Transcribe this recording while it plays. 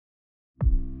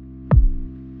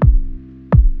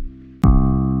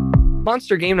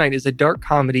Monster Game Night is a dark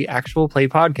comedy actual play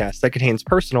podcast that contains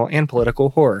personal and political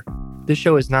horror. This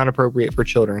show is not appropriate for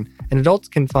children, and adults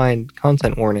can find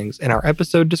content warnings in our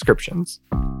episode descriptions.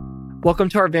 Welcome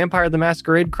to our Vampire the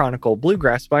Masquerade Chronicle,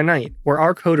 Bluegrass by Night, where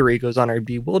our coterie goes on a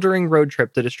bewildering road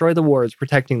trip to destroy the wards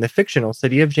protecting the fictional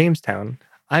city of Jamestown.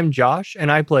 I'm Josh, and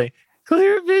I play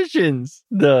Clear Visions,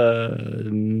 the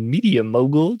media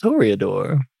mogul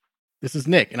Toreador. This is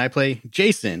Nick, and I play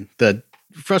Jason, the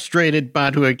frustrated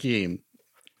Badu Hakim.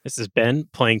 This is Ben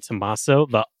playing Tommaso,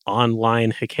 the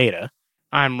online Hikeda.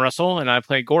 I'm Russell, and I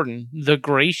play Gordon, the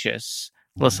gracious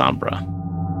Lasombra.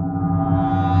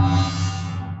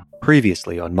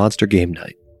 Previously on Monster Game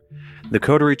Night, the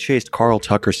coterie chased Carl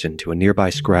Tuckerson to a nearby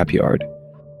scrapyard.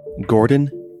 Gordon,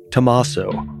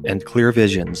 Tommaso, and Clear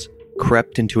Visions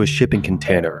crept into a shipping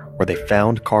container where they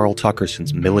found Carl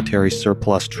Tuckerson's military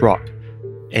surplus truck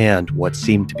and what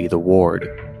seemed to be the ward.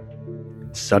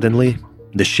 Suddenly,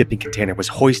 the shipping container was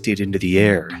hoisted into the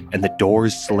air and the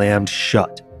doors slammed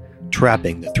shut,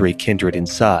 trapping the three kindred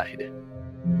inside.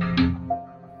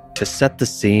 To set the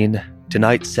scene,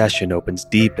 tonight's session opens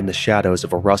deep in the shadows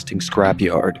of a rusting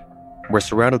scrapyard. We're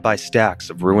surrounded by stacks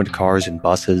of ruined cars and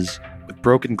buses, with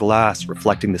broken glass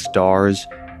reflecting the stars,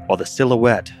 while the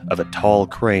silhouette of a tall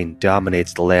crane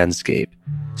dominates the landscape,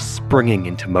 springing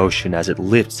into motion as it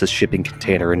lifts the shipping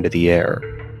container into the air.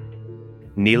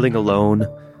 Kneeling alone,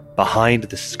 behind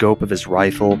the scope of his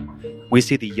rifle, we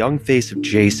see the young face of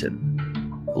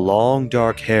Jason, long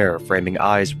dark hair framing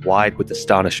eyes wide with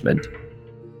astonishment.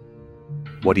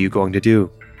 What are you going to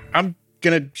do? I'm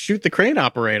gonna shoot the crane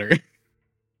operator.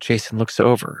 Jason looks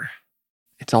over.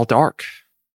 It's all dark.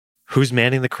 Who's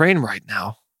manning the crane right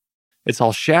now? It's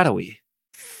all shadowy.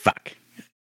 Fuck.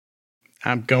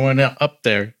 I'm going up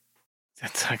there.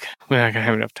 That's like, we're not going to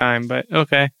have enough time, but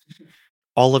okay.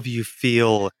 All of you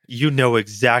feel you know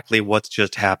exactly what's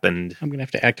just happened. I'm gonna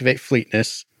have to activate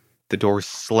fleetness. The doors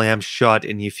slam shut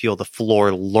and you feel the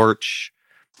floor lurch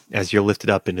as you're lifted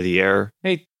up into the air.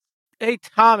 Hey,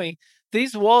 Tommy,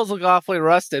 these walls look awfully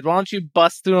rusted. Why don't you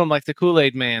bust through them like the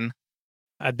Kool-Aid Man?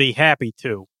 I'd be happy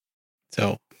to.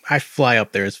 So I fly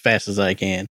up there as fast as I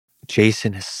can.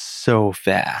 Jason is so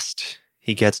fast.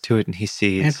 He gets to it and he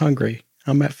sees... And hungry.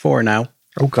 I'm at 4 now.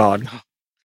 Oh, God.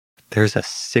 There's a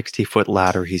 60-foot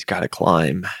ladder he's got to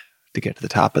climb to get to the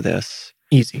top of this.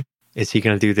 Easy. Is he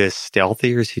going to do this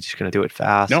stealthy or is he just going to do it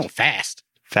fast? No, fast.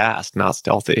 Fast, not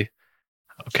stealthy.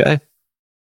 Okay.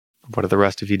 What are the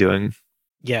rest of you doing?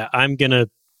 Yeah, I'm going to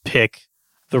pick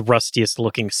the rustiest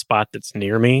looking spot that's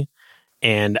near me,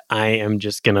 and I am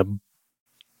just going to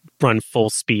run full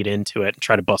speed into it and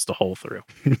try to bust a hole through.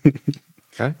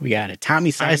 Okay. We got a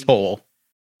Tommy-sized hole.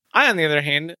 I, on the other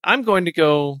hand, I'm going to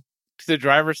go to the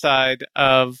driver's side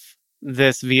of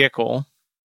this vehicle.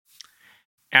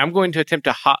 I'm going to attempt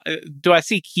to... Do I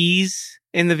see keys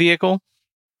in the vehicle?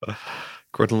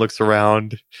 Gordon looks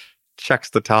around, checks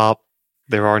the top.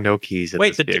 There are no keys in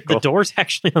this vehicle. The door's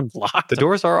actually unlocked? The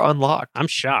doors are unlocked. I'm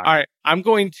shocked. All right, I'm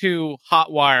going to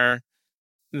hotwire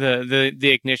the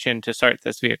ignition to start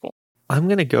this vehicle. I'm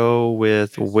going to go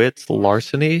with wits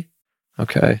larceny.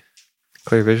 Okay.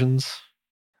 Clear Visions.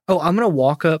 Oh, I'm going to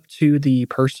walk up to the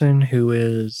person who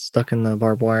is stuck in the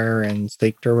barbed wire and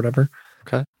staked or whatever.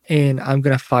 Okay. And I'm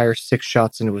going to fire 6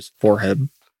 shots into his forehead.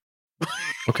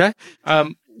 Okay.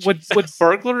 Would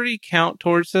burglary count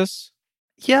towards this?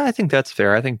 Yeah, I think that's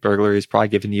fair. I think burglary is probably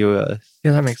giving you a...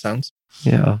 Yeah, that makes sense.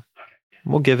 Yeah.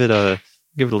 We'll give it a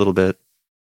little bit.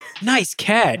 Nice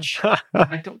catch.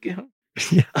 I don't get...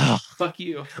 Yeah. Oh, fuck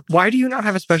you. Why do you not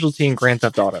have a specialty in Grand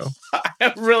Theft Auto?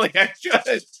 I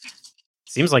should.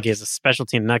 Seems like he has a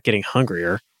specialty in not getting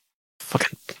hungrier.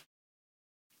 Fucking...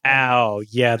 Ow.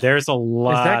 Yeah, there's a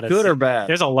lot Is that good or bad?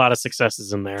 There's a lot of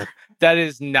successes in there. That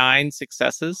is 9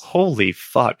 successes. Holy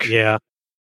fuck. Yeah.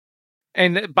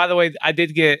 And by the way, I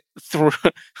did get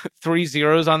 3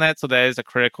 zeros on that, so that is a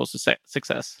critical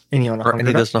success. And you want Or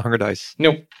any doesn't hunger dice.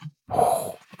 Nope.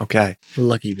 Okay.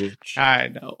 Lucky bitch. I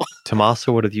know.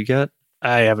 Tommaso, what did you get?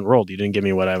 I haven't rolled. You didn't give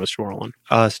me what I was rolling.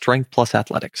 Strength plus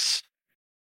athletics.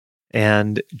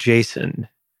 And Jason,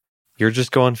 you're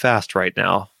just going fast right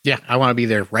now. Yeah, I want to be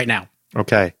there right now.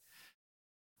 Okay.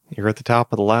 You're at the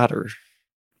top of the ladder.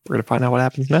 We're going to find out what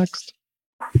happens next.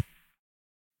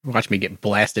 Watch me get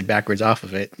blasted backwards off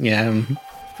of it. Yeah.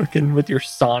 Freaking with your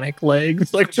Sonic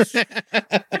legs. Like,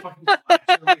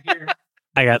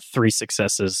 I got 3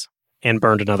 successes and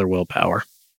burned another willpower.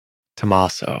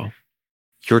 Tommaso,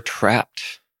 you're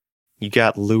trapped. You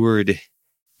got lured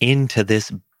into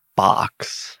this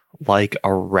box like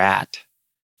a rat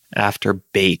after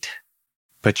bait.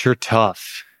 But you're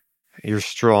tough. You're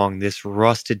strong. This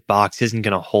rusted box isn't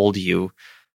going to hold you.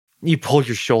 You pull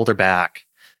your shoulder back.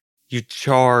 You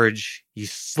charge. You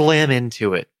slam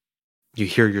into it. You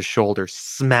hear your shoulder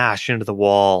smash into the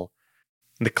wall.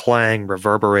 The clang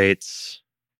reverberates.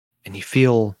 And you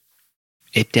feel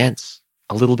it dents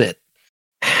a little bit.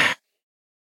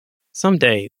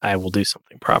 Someday I will do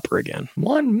something proper again.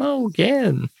 One more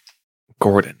again.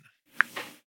 Gordon,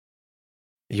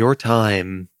 your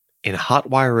time in hot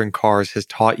wiring cars has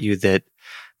taught you that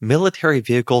military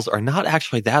vehicles are not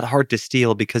actually that hard to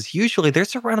steal because usually they're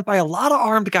surrounded by a lot of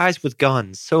armed guys with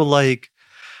guns. So,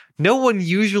 no one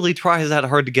usually tries that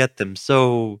hard to get them.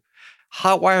 So,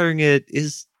 hot wiring it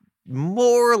is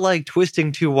more like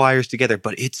twisting two wires together,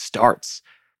 but it starts.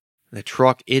 The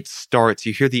truck, it starts.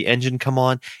 You hear the engine come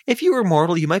on. If you were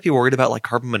mortal, you might be worried about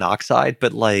carbon monoxide,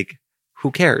 but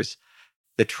who cares?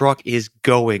 The truck is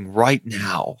going right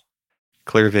now.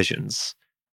 Clear visions.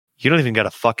 You don't even got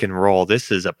to fucking roll.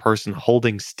 This is a person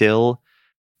holding still.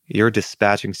 You're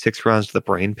dispatching 6 rounds to the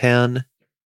brain pan.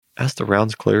 As the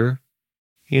rounds clear,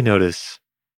 you notice,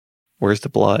 where's the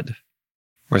blood?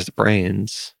 Where's the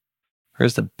brains?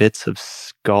 Where's the bits of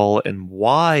skull? And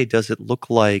why does it look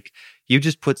like you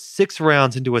just put 6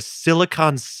 rounds into a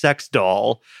silicone sex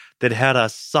doll that had a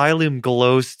Xylem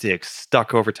glow stick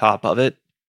stuck over top of it?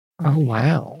 Oh,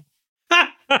 wow.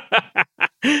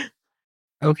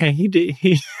 Okay, he did.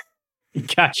 He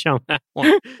Got you on that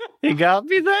one. he got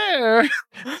me there.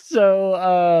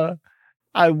 So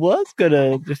I was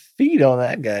gonna feed on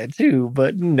that guy too,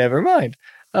 but never mind.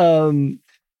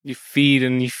 You feed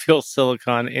and you feel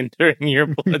silicon entering your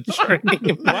bloodstream.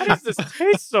 Why does this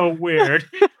taste so weird?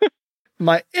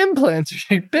 My implants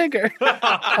are bigger.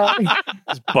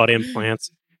 It's butt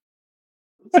implants.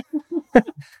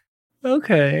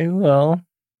 Okay, well,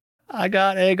 I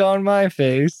got egg on my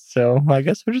face, so I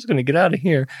guess we're just gonna get out of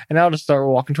here, and I'll just start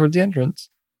walking towards the entrance,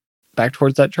 back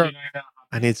towards that truck.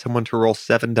 I need someone to roll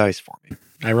 7 dice for me.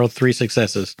 I rolled 3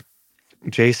 successes.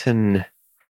 Jason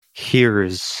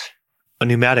hears a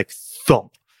pneumatic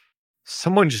thump.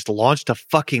 Someone just launched a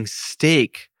fucking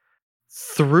stake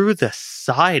through the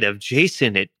side of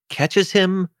Jason. It catches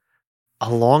him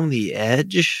along the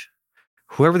edge.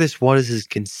 Whoever this was is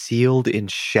concealed in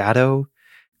shadow.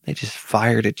 They just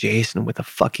fired at Jason with a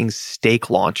fucking stake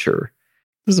launcher.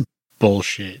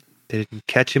 Bullshit. They didn't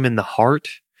catch him in the heart.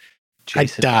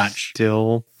 Jason dodged.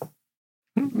 still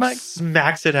Mike.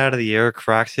 smacks it out of the air,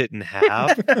 cracks it in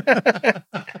half.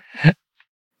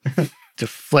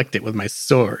 Deflect it with my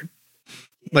sword.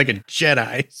 Like a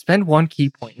Jedi. Spend 1 key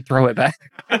point and throw it back.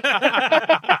 Oh,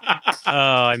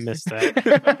 I missed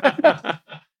that.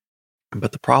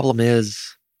 But the problem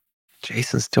is,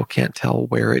 Jason still can't tell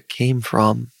where it came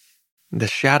from. The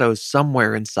shadows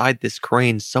somewhere inside this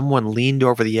crane, someone leaned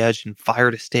over the edge and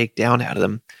fired a stake down at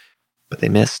them. But they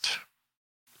missed.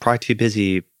 Probably too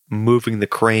busy moving the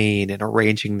crane and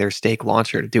arranging their stake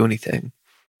launcher to do anything.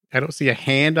 I don't see a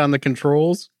hand on the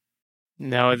controls.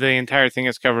 No, the entire thing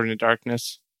is covered in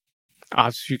darkness.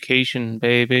 Obfuscation,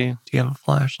 baby. Do you have a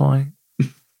flashlight?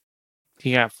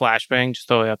 You got flashbang just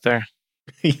all the way up there.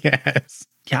 Yes.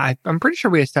 Yeah, I'm pretty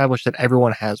sure we established that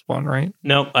everyone has one, right?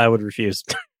 Nope, I would refuse.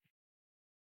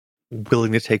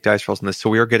 Willing to take dice rolls on this. So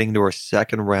we are getting into our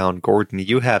second round. Gordon,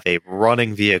 you have a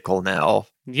running vehicle now.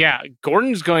 Yeah,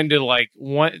 Gordon's going to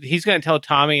he's going to tell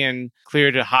Tommy and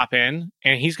Clear to hop in,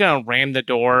 and he's going to ram the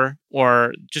door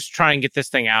or just try and get this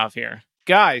thing out of here.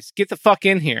 Guys, get the fuck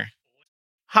in here.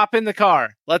 Hop in the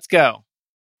car. Let's go.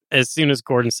 As soon as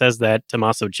Gordon says that,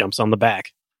 Tommaso jumps on the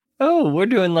back. Oh, we're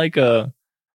doing like a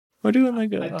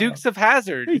Dukes of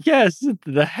Hazzard. Yes,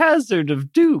 the hazard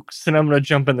of Dukes, and I'm gonna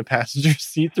jump in the passenger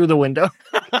seat through the window.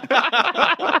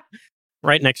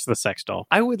 Right next to the sex doll.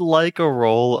 I would like a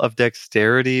roll of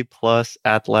dexterity plus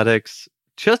athletics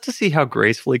just to see how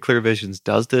gracefully Clear Visions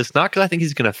does this. Not because I think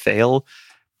he's going to fail,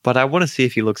 but I want to see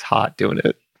if he looks hot doing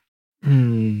it.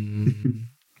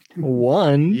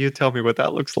 1. You tell me what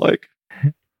that looks like.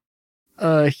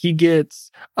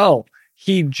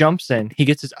 He jumps in. He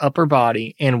gets his upper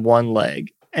body and 1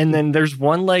 leg. And then there's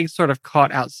 1 leg sort of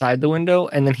caught outside the window,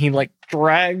 and then he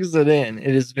drags it in.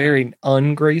 It is very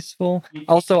ungraceful.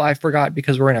 Also, I forgot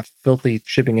because we're in a filthy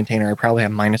shipping container, I probably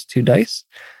have -2 dice.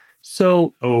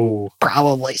 So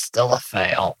probably still a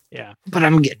fail. Yeah. But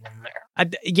I'm getting in there.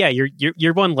 Yeah,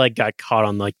 your 1 leg got caught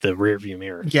on the rear view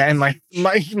mirror. Yeah, and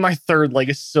my third leg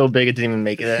is so big it didn't even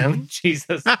make it in.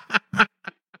 Jesus.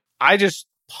 I just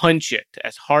punch it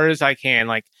as hard as I can.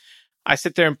 I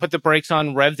sit there and put the brakes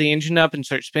on, rev the engine up, and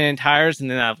start spinning tires, and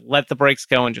then I let the brakes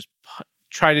go and just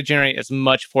try to generate as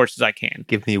much force as I can.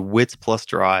 Give me wits plus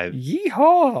drive.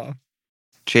 Yeehaw!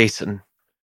 Jason,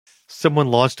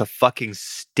 someone launched a fucking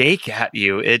stake at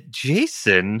you.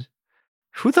 Jason,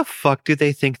 Who the fuck do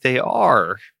they think they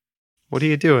are? What are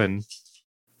you doing?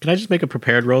 Can I just make a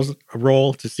prepared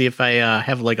roll to see if I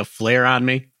have like a flare on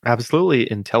me? Absolutely.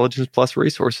 Intelligence plus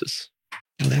resources.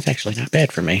 Oh, that's actually not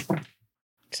bad for me.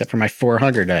 Except for my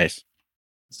 400 dice.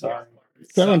 Sorry. Is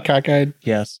that one cockeyed?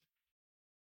 Yes.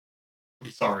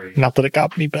 Sorry. Not that it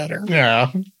got me better.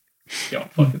 Yeah. Yo,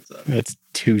 fucking suck. That's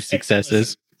 2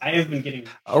 successes. I have been getting.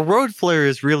 A road flare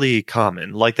is really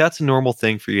common. Like, that's a normal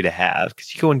thing for you to have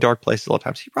because you go in dark places all the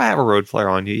time. So you probably have a road flare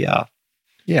on you, yeah.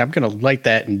 Yeah, I'm going to light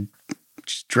that and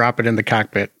just drop it in the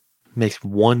cockpit. Makes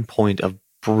 1 point of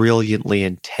brilliantly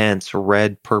intense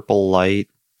red-purple light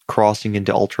crossing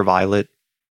into ultraviolet.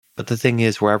 But the thing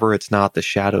is, wherever it's not, the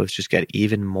shadows just get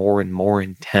even more and more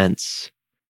intense.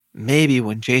 Maybe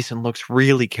when Jason looks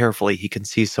really carefully, he can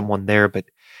see someone there, but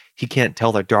he can't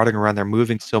tell. They're darting around. They're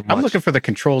moving so much. I'm looking for the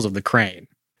controls of the crane.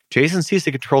 Jason sees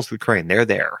the controls of the crane. They're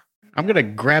there. I'm going to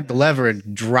grab the lever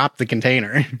and drop the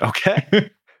container. Okay.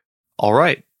 All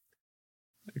right.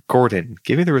 Gordon,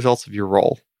 give me the results of your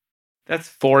roll. That's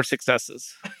 4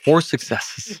 successes. 4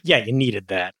 successes. Yeah, you needed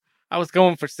that. I was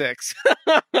going for 6.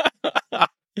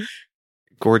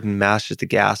 Gordon mashes the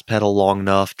gas pedal long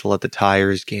enough to let the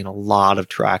tires gain a lot of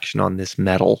traction on this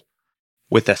metal.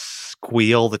 With a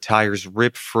squeal, the tires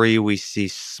rip free. We see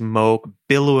smoke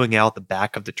billowing out the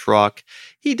back of the truck.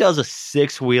 He does a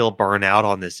 6-wheel burnout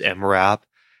on this MRAP,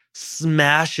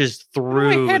 smashes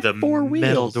through had the 4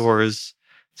 metal wheels. doors.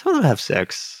 Some of them have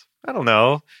 6. I don't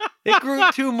know. It grew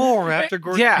 2 more after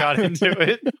Gordon Yeah. got into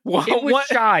it. It was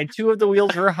shy. 2 of the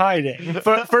wheels were hiding.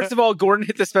 First of all, Gordon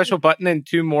hit the special button and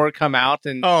 2 more come out.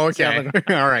 And Oh, okay.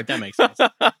 All right, that makes sense.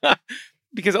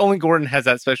 because only Gordon has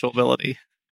that special ability.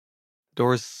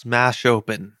 Doors smash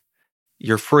open.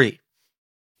 You're free.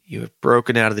 You have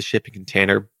broken out of the shipping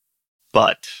container,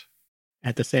 but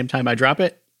At the same time I drop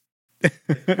it?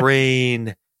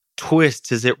 brain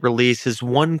twists as it releases,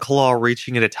 one claw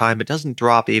reaching at a time. It doesn't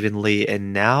drop evenly,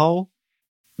 and now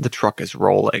the truck is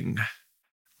rolling.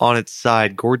 On its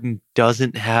side, Gordon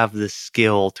doesn't have the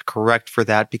skill to correct for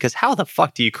that, because how the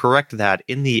fuck do you correct that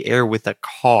in the air with a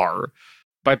car?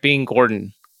 By being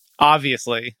Gordon.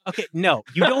 Obviously. Okay, no,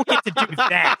 you don't get to do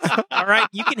that. All right?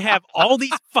 You can have all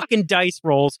these fucking dice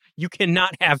rolls. You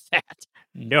cannot have that.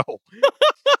 No.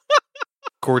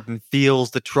 Gordon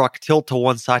feels the truck tilt to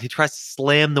one side. He tries to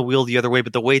slam the wheel the other way,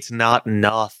 but the weight's not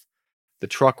enough. The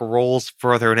truck rolls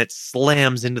further and it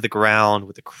slams into the ground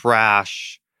with a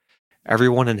crash.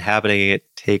 Everyone inhabiting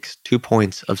it takes 2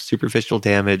 points of superficial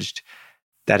damage.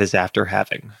 That is after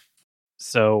having.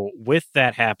 So with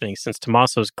that happening, since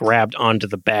Tommaso's grabbed onto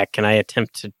the back, can I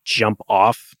attempt to jump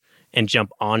off and jump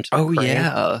onto the crane?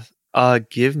 Yeah.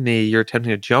 Give me, you're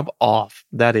attempting to jump off.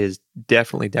 That is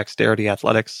definitely dexterity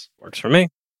athletics. Works for me.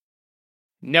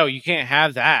 No, you can't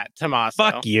have that, Tommaso.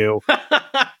 Fuck you.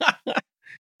 I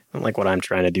don't like what I'm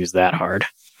trying to do is that hard.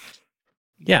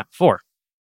 Yeah, 4.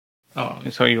 Oh,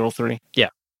 so you roll 3.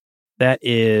 That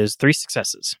is 3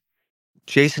 successes.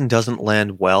 Jason doesn't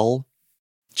land well.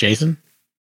 Jason?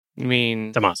 You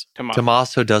mean Tommaso.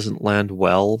 Tommaso doesn't land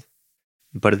well,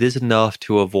 but it is enough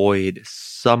to avoid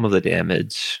some of the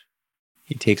damage.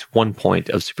 He takes 1 point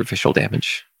of superficial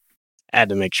damage. I had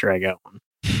to make sure I got one.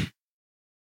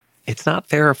 It's not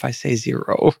fair if I say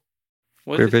 0.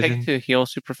 What Clear does it vision? take to heal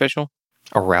superficial?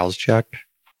 A rouse check.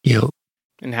 Yep.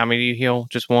 And how many do you heal?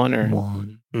 Just 1? Or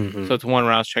 1. Mhm. So it's 1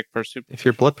 rouse check per super. If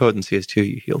your blood potency is 2,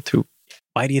 you heal 2.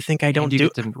 Why do you think I don't And you do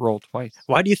get to roll twice.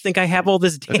 Why do you think I have all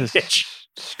this That is damage?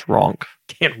 strong.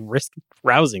 Can't risk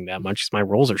rousing that much because my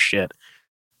rolls are shit.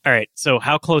 All right, so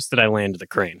how close did I land to the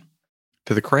crane?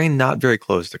 To the crane, not very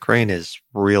close. The crane is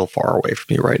real far away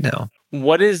from you right now.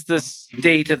 What is the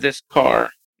state of this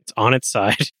car? It's on its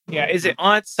side. Yeah, is it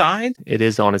on its side? It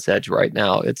is on its edge right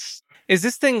now. Is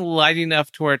this thing light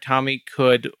enough to where Tommy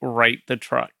could right the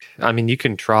truck? I mean, you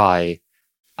can try.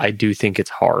 I do think it's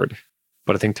hard,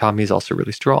 but I think Tommy's also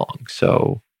really strong.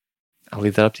 So I'll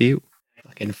leave that up to you.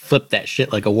 Fucking flip that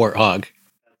shit like a warthog.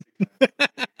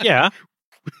 Yeah,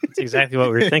 that's exactly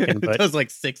what we were thinking. It But does like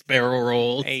 6 barrel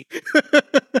rolls. 8.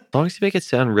 As long as you make it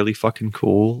sound really fucking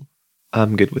cool,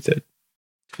 I'm good with it.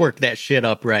 Twerk that shit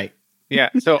up right. Yeah,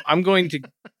 so I'm going to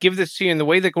give this to you. And the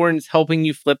way that Gordon's helping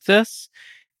you flip this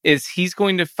is he's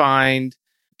going to find...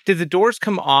 Did the doors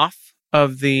come off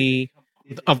of the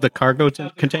Cargo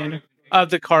container? of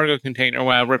the cargo container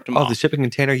when I ripped them Oh, off? the shipping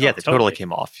container? Yeah, Oh, they totally totally.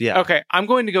 came off. Yeah. Okay, I'm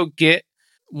going to go get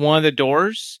one of the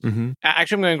doors. Mm-hmm.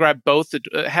 Actually, I'm going to grab both.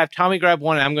 Have Tommy grab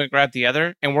one, and I'm going to grab the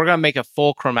other, and we're going to make a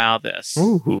fulcrum out of this.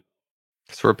 Ooh.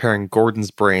 So we're pairing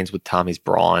Gordon's brains with Tommy's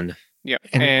brawn. Yeah,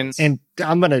 And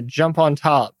I'm going to jump on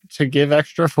top to give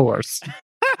extra force.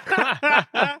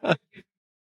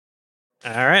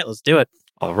 All right, let's do it.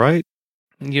 All right.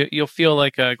 You'll feel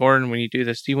like Gordon when you do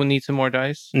this. Do you need some more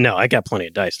dice? No, I got plenty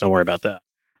of dice. Don't worry about that.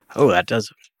 Oh, that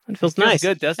feels It feels nice.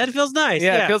 good, doesn't That it? feels nice.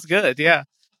 Yeah, it feels good. Yeah.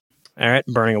 All right,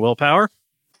 burning a willpower.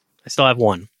 I still have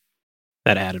 1.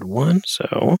 That added 1,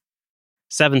 so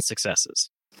 7 successes.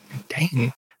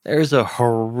 Dang. There's a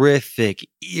horrific,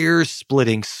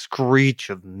 ear-splitting screech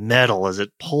of metal as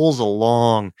it pulls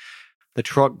along. The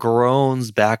truck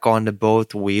groans back onto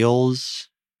both wheels.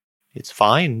 It's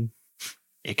fine.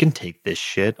 It can take this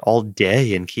shit all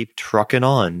day and keep trucking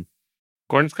on.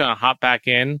 Gordon's going to hop back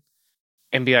in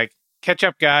and be like, catch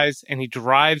up, guys. And he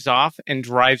drives off and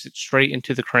drives it straight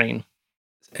into the crane.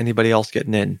 Anybody else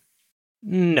getting in?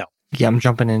 No, Yeah, I'm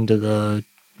jumping into the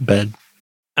bed.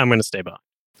 I'm going to stay behind.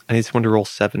 I need someone to roll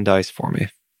 7 dice for me.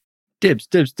 Dibs,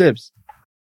 dibs, dibs.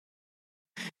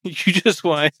 You just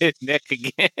want to hit Nick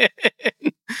again.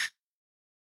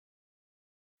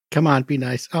 Come on, be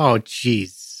nice. Oh,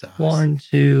 Jesus. 1,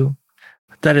 2.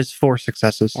 That is 4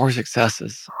 successes. 4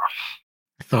 successes.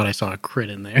 I thought I saw a crit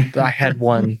in there. I had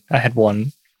one.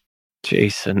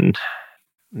 Jason,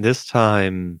 this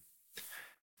time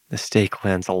the stake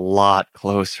lands a lot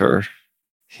closer.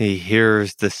 He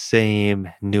hears the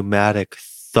same pneumatic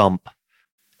thump.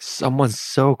 Someone's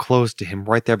so close to him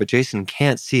right there, but Jason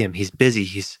can't see him. He's busy.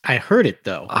 He's I heard it,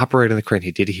 though. operating the crane.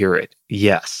 He did hear it.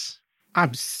 Yes.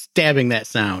 I'm stabbing that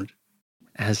sound.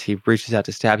 As he reaches out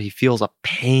to stab, he feels a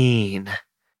pain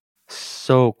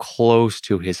so close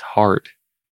to his heart.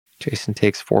 Jason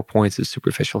takes 4 points of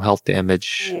superficial health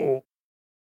damage.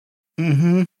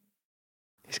 Mm-hmm.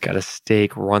 He's got a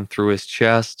stake run through his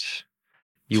chest.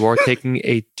 You are taking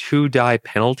a 2-die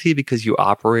penalty because you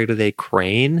operated a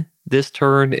crane this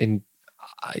turn, and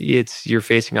you're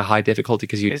facing a high difficulty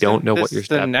because you don't know what you're the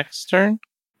stabbing. next turn?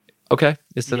 Okay,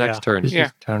 it's the Yeah. next turn. This Yeah.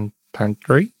 is turn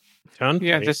 3. Turn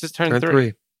Yeah, three. this is turn, Turn 3.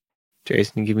 3.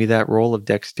 Jason, give me that roll of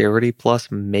dexterity plus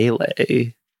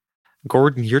melee.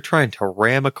 Gordon, you're trying to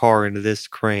ram a car into this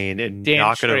crane and Damn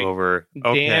knock straight. it over.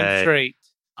 Okay. Damn straight.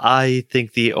 I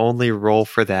think the only roll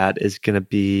for that is going to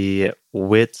be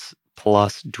wits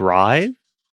plus drive.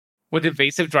 Would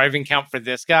evasive driving count for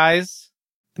this, guys?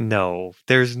 No,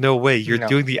 there's no way. You're No.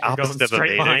 doing the You're going opposite of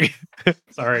straight evading. line.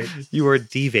 Sorry. You are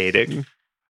devading.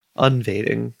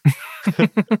 Unvading.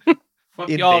 Fuck,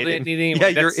 y'all Invading. didn't need any Yeah, more.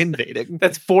 you're That's- invading.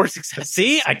 That's 4 successes.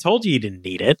 See, I told you didn't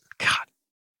need it. God.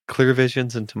 Clear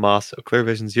Visions and Tommaso. Clear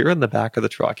Visions, you're in the back of the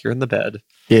truck. You're in the bed.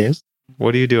 Yes.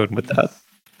 What are you doing with that?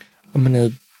 I'm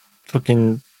going to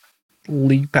fucking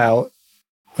leap out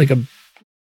like a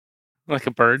Like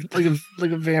a bird.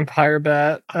 like a vampire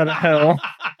bat out of hell.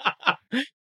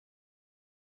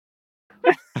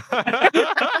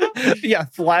 Yeah,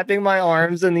 flapping my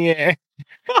arms in the air.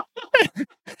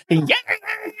 Yeah.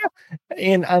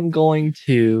 And I'm going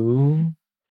to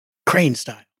Crane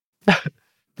style.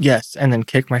 yes, and then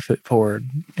kick my foot forward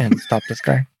and stop this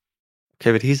guy.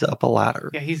 Okay, but he's up a ladder.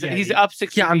 Yeah, he's Yeah, up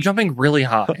 6 Yeah, I'm feet. jumping really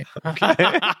high.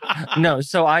 No,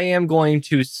 so I am going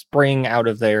to spring out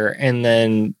of there, and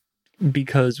then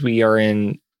because we are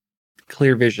in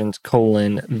Clear Visions :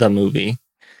 the movie,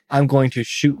 I'm going to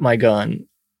shoot my gun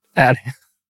at him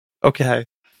Okay.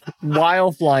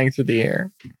 while flying through the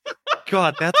air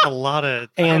God, that's a lot of...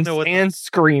 I and don't know what and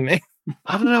screaming.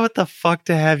 I don't know what the fuck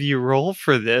to have you roll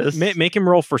for this. Make him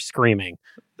roll for screaming.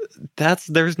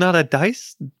 There's not a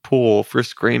dice pool for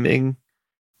screaming.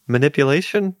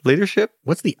 Manipulation? Leadership?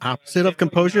 What's the opposite of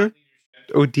composure?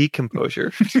 Oh,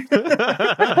 decomposure.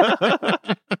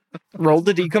 Roll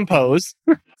to decompose.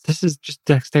 This is just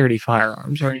dexterity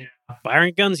firearms, right?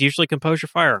 Firing guns usually compose your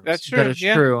firearms. That's true. That is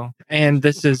yeah. true. And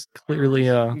this is clearly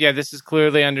Yeah, this is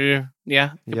clearly under.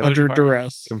 Yeah. Yep. under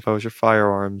duress. Composure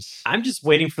firearms. I'm just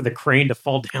waiting for the crane to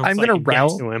fall down. I'm so I gonna can get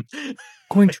route- to him.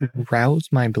 Going to rouse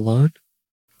my blood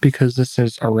because this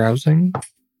is arousing.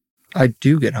 I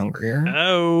do get hungrier.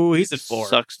 Oh, he's at 4.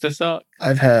 Sucks to suck.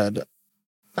 I've had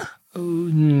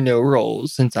no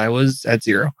rolls since I was at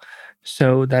 0.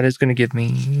 So that is going to give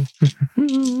me.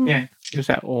 Yeah. He was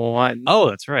at 1. Oh,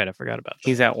 that's right. I forgot about that.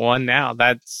 He's at 1 now.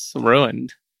 That's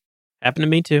ruined. Happened to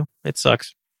me too. It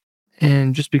sucks.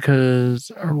 And just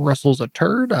because Russell's a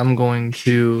turd, I'm going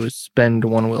to spend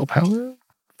 1 willpower.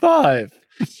 5.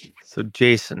 So,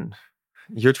 Jason,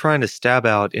 you're trying to stab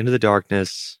out into the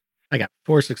darkness. I got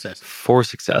 4 successes. 4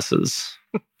 successes.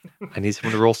 I need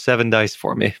someone to roll 7 dice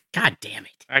for me. God damn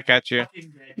it. I got you.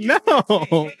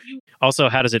 No. Also,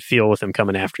 how does it feel with him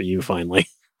coming after you finally?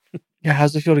 Yeah,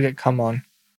 how's it feel to get come on?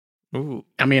 Ooh.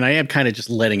 I mean, I am kind of just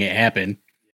letting it happen.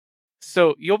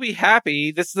 So you'll be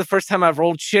happy. This is the first time I've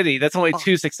rolled shitty. That's only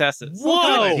 2 successes.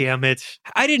 Whoa! Damn it.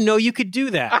 I didn't know you could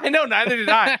do that. I know, neither did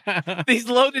I. These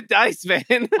loaded dice,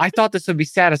 man. I thought this would be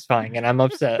satisfying, and I'm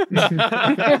upset.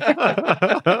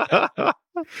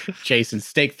 Jason,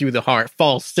 stake through the heart,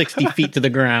 falls 60 feet to the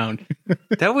ground.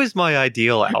 That was my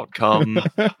ideal outcome.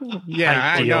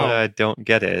 Yeah, I know. I don't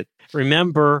get it.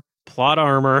 Remember, plot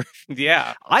armor.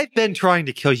 Yeah. I've been trying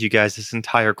to kill you guys this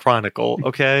entire chronicle,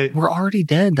 okay? We're already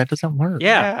dead. That doesn't work.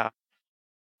 Yeah.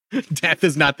 Death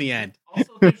is not the end.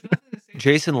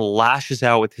 Jason lashes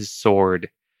out with his sword.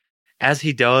 As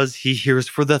he does, he hears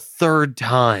for the 3rd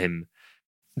time.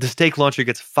 The stake launcher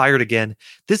gets fired again.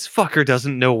 This fucker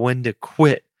doesn't know when to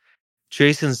quit.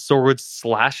 Jason's sword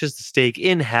slashes the stake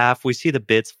in half. We see the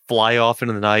bits fly off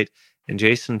into the night, and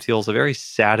Jason feels a very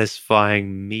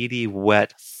satisfying, meaty,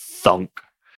 wet thunk.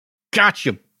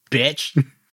 Gotcha, bitch.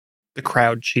 The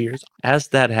crowd cheers. As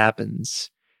that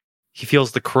happens, he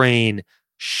feels the crane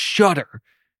shudder.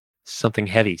 Something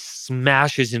heavy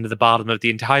smashes into the bottom of the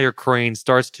entire crane,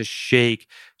 starts to shake.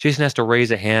 Jason has to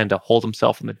raise a hand to hold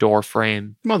himself in the door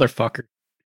frame. Motherfucker.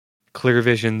 Clear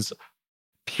Visions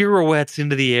pirouettes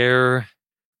into the air,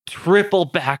 triple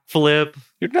backflip.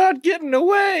 You're not getting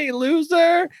away,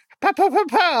 loser. Pow, pow, pow,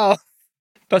 pow.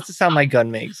 That's the sound my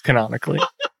gun makes, canonically.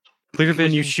 Clear When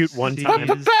Visions you shoot one sees time.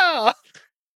 Pow, pow, pow.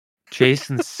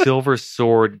 Jason's silver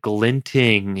sword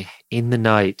glinting in the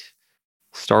night,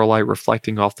 starlight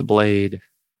reflecting off the blade.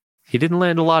 He didn't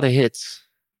land a lot of hits,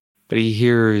 but he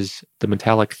hears the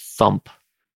metallic thump.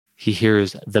 He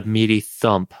hears the meaty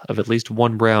thump of at least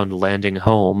one round landing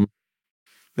home.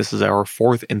 This is our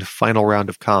 4th and final round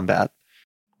of combat.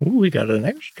 Ooh, we got an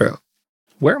extra.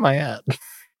 Where am I at?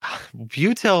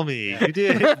 You tell me. You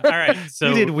did. All right, so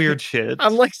You did weird shit.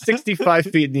 I'm like 65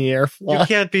 feet in the air. You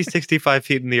can't be 65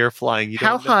 feet in the air flying. You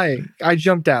How don't know. high? I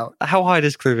jumped out. How high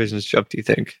does Clear Visions jump, do you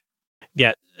think?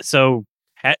 Yeah. So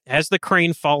has the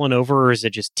crane fallen over, or is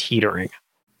it just teetering?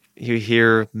 You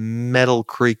hear metal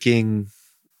creaking.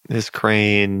 This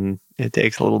crane, it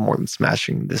takes a little more than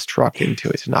smashing this truck into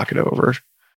it to knock it over.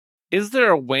 Is there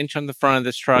a winch on the front of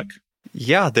this truck?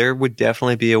 Yeah, there would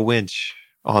definitely be a winch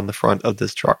on the front of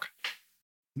this truck.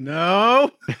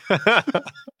 No.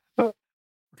 We're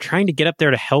trying to get up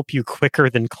there to help you quicker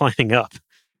than climbing up.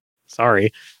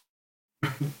 Sorry.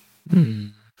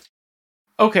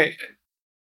 Okay.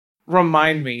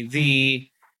 Remind me, the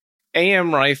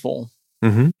AM rifle,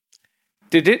 Mm-hmm.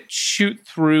 did it shoot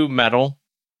through metal?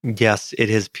 Yes, it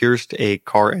has pierced a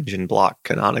car engine block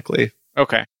canonically.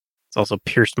 Okay. It's also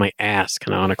pierced my ass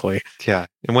canonically. Yeah,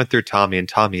 it went through Tommy, and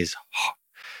Tommy's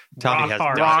Tommy Rock has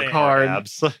hard. Rock hard.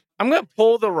 abs. I'm going to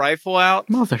pull the rifle out.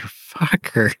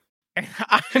 Motherfucker.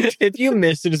 If you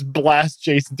miss and just blast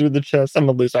Jason through the chest, I'm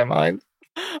going to lose my mind.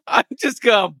 I'm just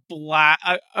going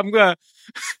to I'm going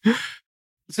to.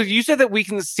 So you said that we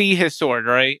can see his sword,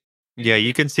 right? Yeah,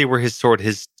 you can see where his sword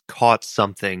has caught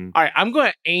something. All right. I'm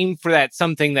going to aim for that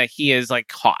something that he has like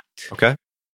caught. Okay.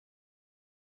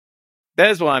 That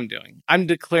is what I'm doing. I'm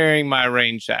declaring my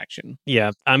ranged action.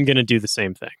 Yeah, I'm going to do the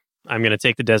same thing. I'm going to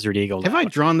take the Desert Eagle. Have now. I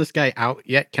drawn this guy out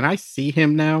yet? Can I see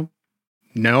him now?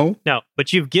 No. No,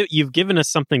 but you've given us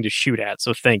something to shoot at,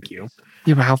 so thank you.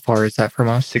 Yeah, but how far is that from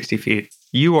us? 60 feet.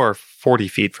 You are 40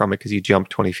 feet from it because you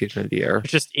jumped 20 feet into the air.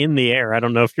 It's just in the air. I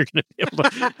don't know if you're going to be able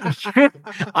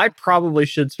to. I probably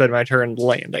should spend my turn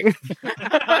landing.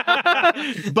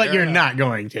 But you're not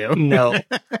going to. No.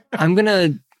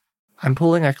 I'm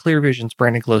pulling a Clear Visions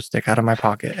branded glow stick out of my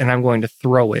pocket, and I'm going to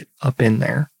throw it up in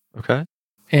there. Okay.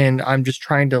 And I'm just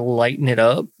trying to lighten it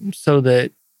up so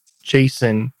that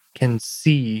Jason can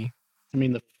see. I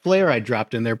mean, the flare I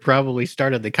dropped in there probably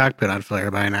started the cockpit on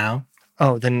fire by now.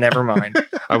 Oh, then never mind.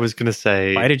 I was going to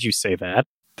say Why did you say that?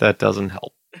 that doesn't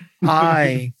help.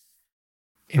 I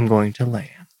am going to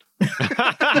land.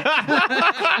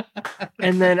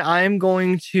 And then I'm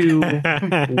going to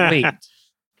wait.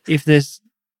 If this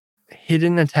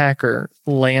hidden attacker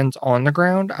lands on the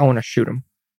ground, I want to shoot him.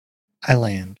 I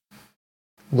land.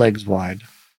 Legs wide.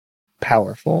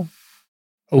 Powerful.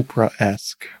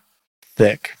 Oprah-esque.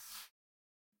 Thick.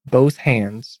 Both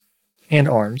hands and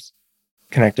arms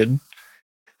connected.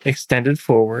 Extended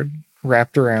forward.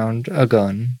 Wrapped around a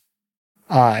gun.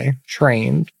 I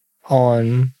trained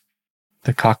on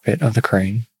the cockpit of the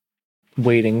crane.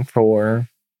 Waiting for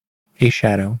a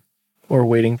shadow. Or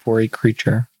waiting for a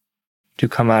creature to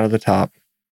come out of the top,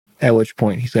 at which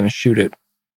point he's going to shoot it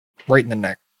right in the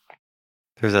neck.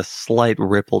 There's a slight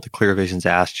ripple to Clear Vision's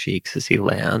ass cheeks as he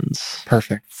lands.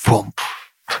 Perfect. Thump.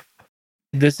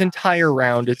 This entire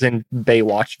round is in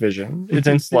Baywatch vision. It's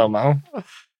in slow-mo.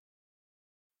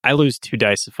 I lose 2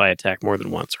 dice if I attack more than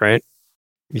once, right?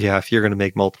 Yeah, if you're going to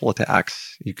make multiple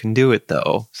attacks, you can do it,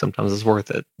 though. Sometimes it's worth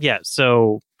it. Yeah,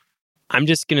 so I'm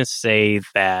just going to say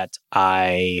that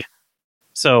I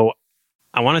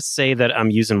want to say that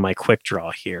I'm using my quick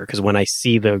draw here, because when I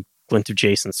see the glint of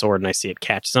Jason's sword and I see it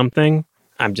catch something,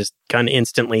 I'm just gun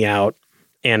instantly out,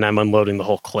 and I'm unloading the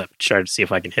whole clip to try to see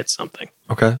if I can hit something.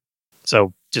 Okay.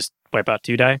 So just wipe out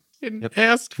 2 die. Didn't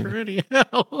ask for any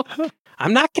help.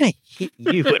 I'm not going to hit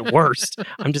you at worst.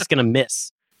 I'm just going to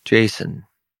miss. Jason,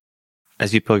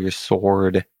 as you pull your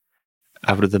sword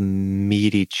out of the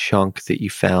meaty chunk that you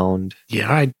found,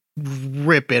 Yeah, I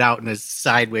rip it out in a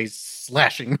sideways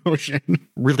slashing motion.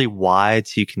 really wide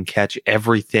so you can catch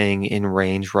everything in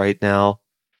range right now,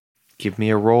 give me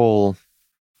a roll.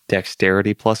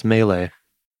 Dexterity plus melee.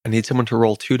 I need someone to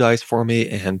roll 2 dice for me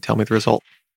and tell me the result.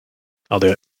 I'll do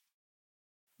it.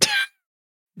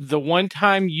 The one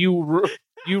time you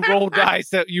roll dice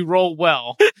that you roll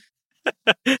well.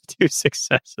 2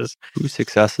 successes. 2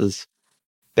 successes.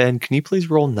 Ben, can you please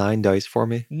roll 9 dice for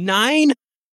me? 9?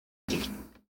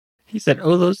 He said,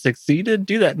 "Oh, those succeeded.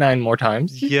 Do that 9 more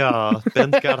times." Yeah,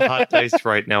 Ben's got hot dice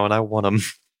right now and I want them.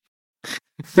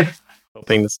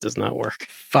 Hoping this does not work.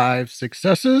 5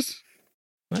 successes.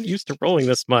 Not used to rolling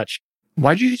this much.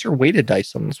 Why'd you use your weighted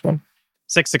dice on this one?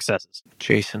 6 successes.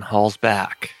 Jason hauls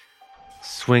back,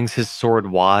 swings his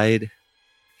sword wide.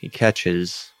 He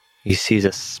catches. He sees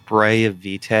a spray of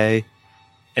vitae,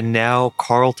 and now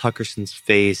Carl Tuckerson's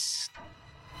face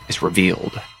is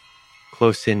revealed.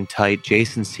 Close in tight,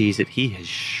 Jason sees that he has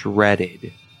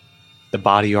shredded the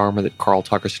body armor that Carl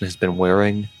Tuckerson has been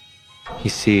wearing. He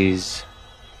sees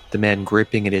the man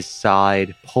gripping at his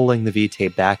side, pulling the vitae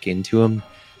back into him,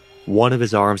 one of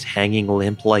his arms hanging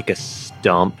limp like a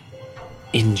stump,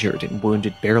 injured and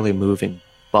wounded, barely moving.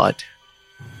 But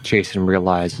Jason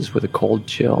realizes with a cold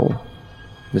chill,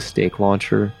 the stake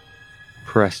launcher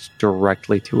pressed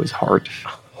directly to his heart.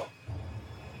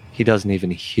 He doesn't even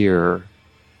hear.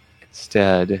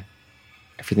 Instead,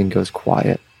 everything goes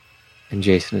quiet, and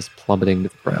Jason is plummeting to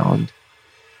the ground.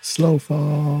 Slow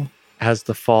fall. As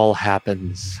the fall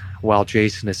happens, while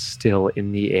Jason is still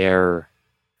in the air,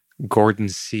 Gordon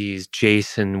sees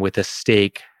Jason with a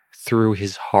stake through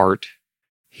his heart.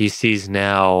 He sees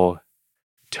now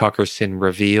Tuckerson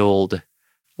revealed,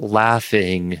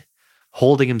 laughing,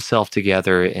 holding himself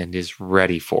together, and is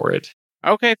ready for it.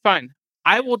 Okay, fine.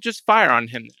 I will just fire on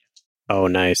him. Oh,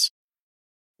 nice.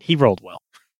 He rolled well.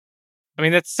 I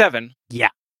mean, that's 7. Yeah.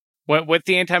 With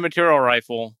the anti-material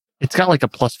rifle. It's got like a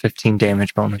plus 15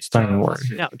 damage bonus. Don't even worry.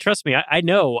 No, trust me. I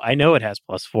know it has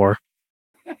 +4.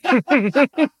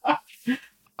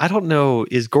 I don't know.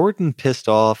 Is Gordon pissed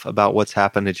off about what's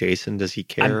happened to Jason? Does he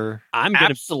care? I'm gonna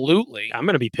Absolutely.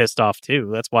 be pissed off too.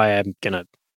 That's why I'm gonna.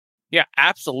 Yeah,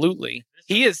 absolutely.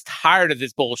 He is tired of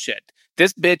this bullshit.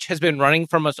 This bitch has been running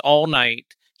from us all night.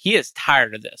 He is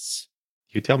tired of this.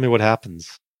 You tell me what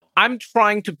happens. I'm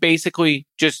trying to basically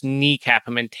just kneecap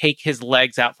him and take his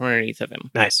legs out from underneath of him.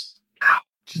 Nice.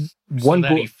 One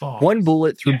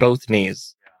bullet through both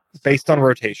knees, based on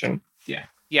rotation.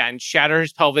 Yeah, and shatter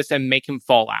his pelvis and make him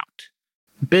fall out.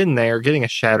 Been there. Getting a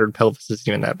shattered pelvis isn't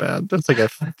even that bad. That's like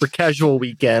for casual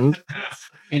weekend.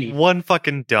 One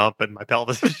fucking dump and my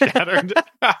pelvis is shattered.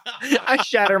 I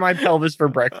shatter my pelvis for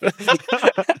breakfast.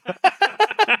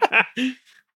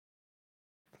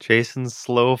 Jason's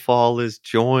slow fall is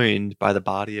joined by the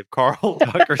body of Carl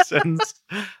Tuckerson's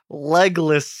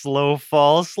legless slow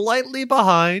fall, slightly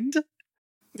behind.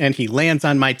 And he lands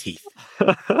on my teeth.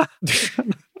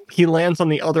 He lands on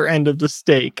the other end of the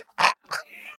stake.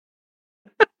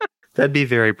 That'd be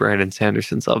very Brandon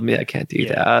Sanderson's of me. I can't do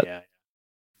that. Yeah.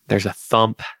 There's a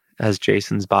thump as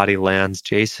Jason's body lands.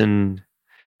 Jason,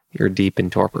 you're deep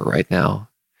in torpor right now.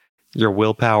 Your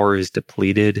willpower is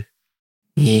depleted.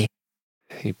 Yeah.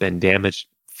 You've been damaged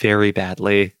very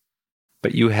badly,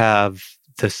 but you have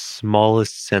the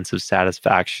smallest sense of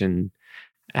satisfaction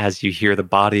as you hear the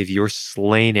body of your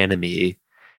slain enemy.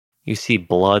 You see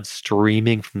blood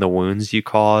streaming from the wounds you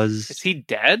caused. Is he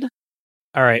dead?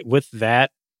 All right. With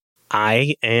that,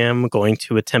 I am going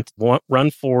to attempt to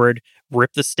run forward,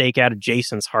 rip the stake out of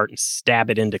Jason's heart, and stab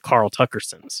it into Carl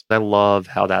Tuckerson's. I love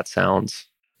how that sounds.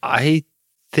 I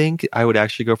think I would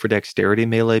actually go for dexterity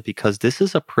melee because this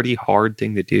is a pretty hard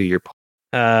thing to do.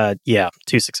 Yeah,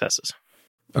 2 successes.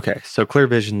 Okay, so Clear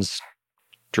Visions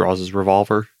draws his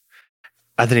revolver,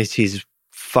 and then he sees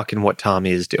fucking what Tommy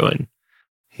is doing.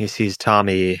 He sees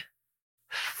Tommy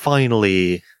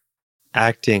finally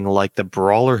acting like the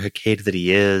brawler Hecate that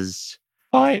he is.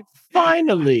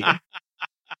 Finally.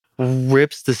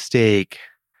 Rips the stake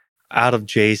out of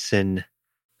Jason.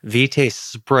 Vitae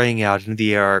spraying out into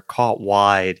the air, caught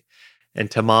wide, and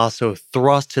Tommaso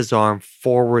thrusts his arm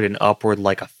forward and upward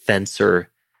like a fencer,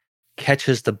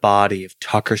 catches the body of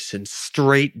Tuckerson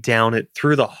straight down it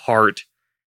through the heart,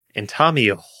 and Tommy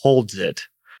holds it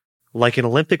like an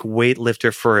Olympic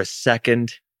weightlifter for a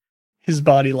second, His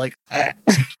body like,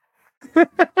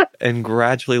 and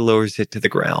gradually lowers it to the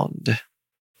ground,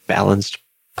 balanced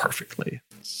perfectly.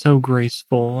 so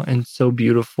graceful and so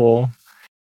beautiful.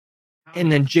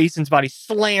 And then Jason's body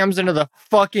slams into the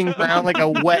fucking ground like a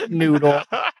wet noodle.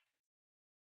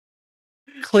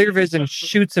 Clear Vision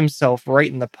shoots himself right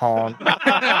in the palm,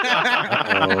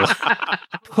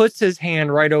 puts his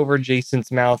hand right over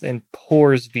Jason's mouth, and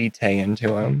pours Vitae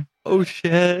into him. Oh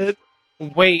shit.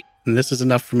 Wait, And this is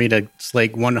enough for me to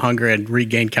slake one hunger and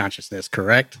regain consciousness,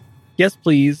 correct? Yes,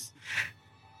 please.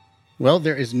 Well,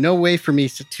 there is no way for me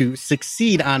to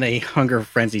succeed on a hunger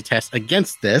frenzy test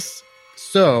against this.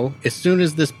 So, as soon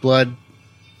as this blood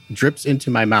drips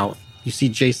into my mouth, you see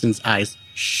Jason's eyes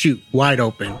shoot wide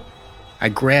open. I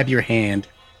grab your hand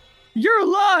You're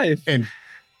alive. and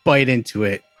bite into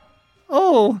it.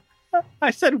 Oh,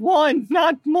 I said one,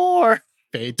 not more.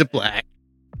 Fade to black.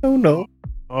 Oh no.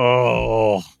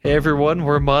 Oh, Hey everyone,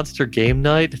 we're Monster Game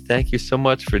Night. Thank you so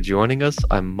much for joining us.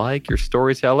 I'm Mike, your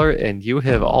storyteller, and you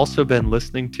have also been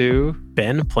listening to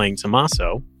Ben playing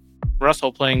Tommaso.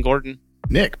 Russell playing Gordon.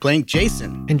 Nick playing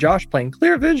Jason. And Josh playing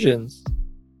Clear Visions.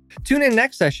 Tune in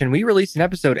next session. We release an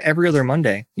episode every other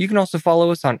Monday. You can also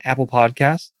follow us on Apple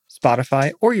Podcasts,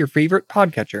 Spotify, or your favorite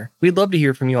podcatcher. We'd love to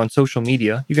hear from you on social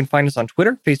media. You can find us on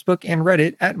Twitter, Facebook, and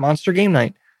Reddit at Monster Game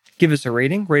Night. Give us a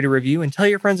rating, rate a review, and tell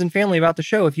your friends and family about the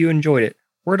show if you enjoyed it.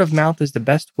 Word of mouth is the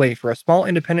best way for a small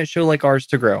independent show like ours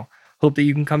to grow. Hope that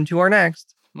you can come to our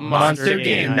next Monster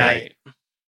Game Night.